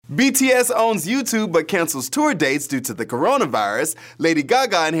BTS owns YouTube but cancels tour dates due to the coronavirus. Lady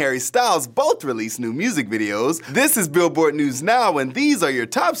Gaga and Harry Styles both released new music videos. This is Billboard News Now, and these are your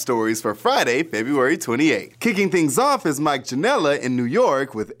top stories for Friday, February 28. Kicking things off is Mike Janella in New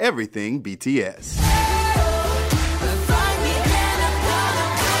York with Everything BTS.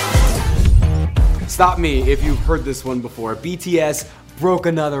 Stop me if you've heard this one before. BTS broke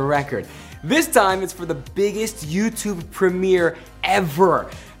another record. This time it's for the biggest YouTube premiere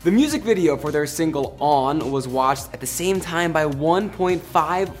ever. The music video for their single On was watched at the same time by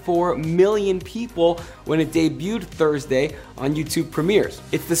 1.54 million people when it debuted Thursday on YouTube Premieres.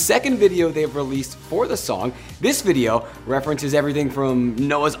 It's the second video they've released for the song. This video references everything from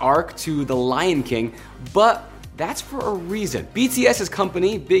Noah's Ark to The Lion King, but that's for a reason. BTS's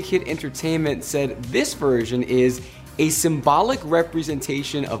company, Big Hit Entertainment, said this version is a symbolic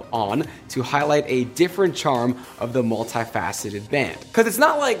representation of On to highlight a different charm of the multifaceted band. Because it's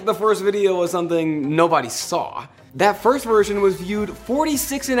not like the first video was something nobody saw. That first version was viewed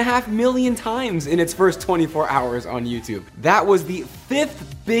 46.5 million times in its first 24 hours on YouTube. That was the 5th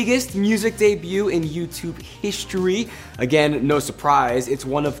biggest music debut in YouTube history. Again, no surprise, it's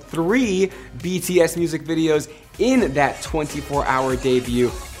one of 3 BTS music videos in that 24-hour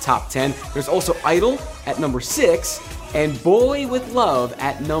debut top 10. There's also Idol at number 6 and Boy With Love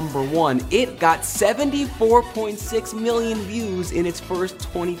at number 1. It got 74.6 million views in its first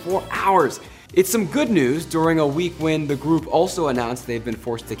 24 hours. It's some good news during a week when the group also announced they've been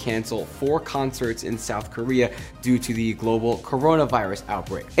forced to cancel 4 concerts in South Korea due to the global coronavirus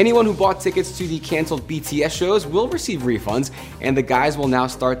outbreak. Anyone who bought tickets to the canceled BTS shows will receive refunds, and the guys will now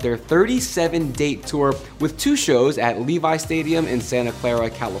start their 37-date tour with 2 shows at Levi Stadium in Santa Clara,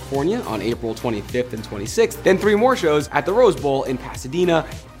 California on April 25th and 26th, then 3 more shows at the Rose Bowl in Pasadena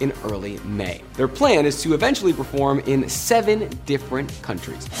in early May. Their plan is to eventually perform in 7 different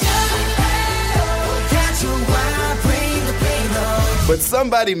countries. But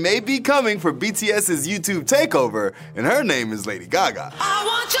somebody may be coming for BTS's YouTube takeover, and her name is Lady Gaga. I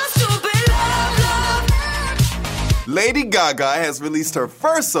want just to be loved. Lady Gaga has released her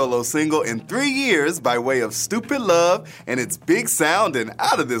first solo single in 3 years by way of Stupid Love and its big sound and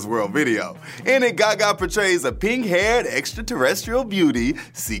out-of-this-world video. In it, Gaga portrays a pink-haired extraterrestrial beauty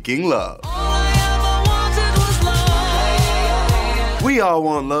seeking love. We all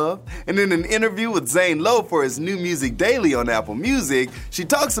want love. And in an interview with Zane Lowe for his new music daily on Apple Music, she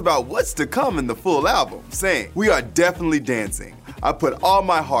talks about what's to come in the full album, saying, "We are definitely dancing. I put all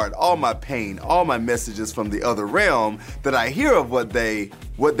my heart, all my pain, all my messages from the other realm that I hear of what they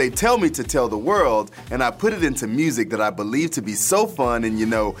tell me to tell the world, and I put it into music that I believe to be so fun and,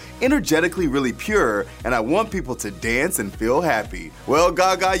 energetically really pure, and I want people to dance and feel happy." Well,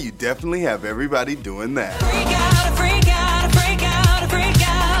 Gaga, you definitely have everybody doing that. Freak out, freak out, freak out, freak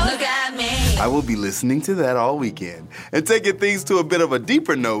out. Look at me. I will be listening to that all weekend. And taking things to a bit of a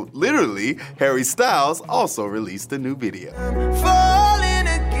deeper note, literally, Harry Styles also released a new video. Falling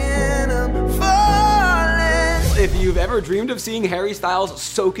again, I'm falling. If you've ever dreamed of seeing Harry Styles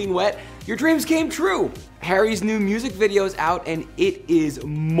soaking wet, your dreams came true. Harry's new music video is out and it is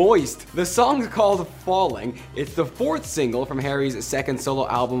moist. The song's called Falling. It's the 4th single from Harry's 2nd solo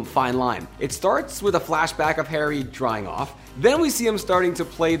album, Fine Line. It starts with a flashback of Harry drying off. Then we see him starting to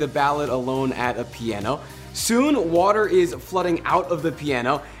play the ballad alone at a piano. Soon, water is flooding out of the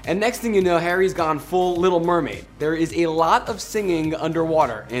piano, and next thing you know, Harry's gone full Little Mermaid. There is a lot of singing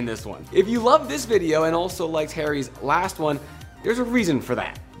underwater in this one. If you love this video and also liked Harry's last one, there's a reason for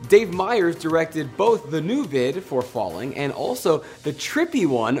that. Dave Meyers directed both the new vid for Falling and also the trippy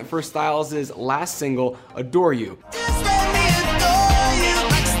one for Styles' last single, Adore You. Just let me adore you.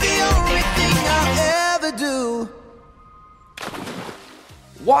 It's the only thing I'll ever do.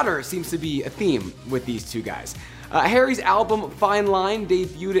 Water seems to be a theme with these two guys. Harry's album Fine Line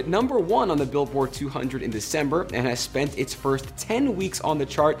debuted at number 1 on the Billboard 200 in December and has spent its first 10 weeks on the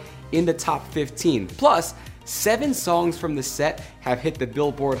chart in the top 15. Plus, 7 songs from the set have hit the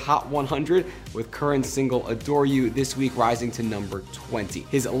Billboard Hot 100, with current single Adore You this week rising to number 20.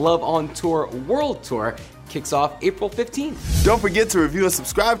 His Love on Tour World Tour kicks off April 15th. Don't forget to review and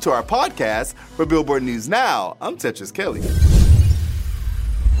subscribe to our podcast. For Billboard News Now, I'm Tetris Kelly.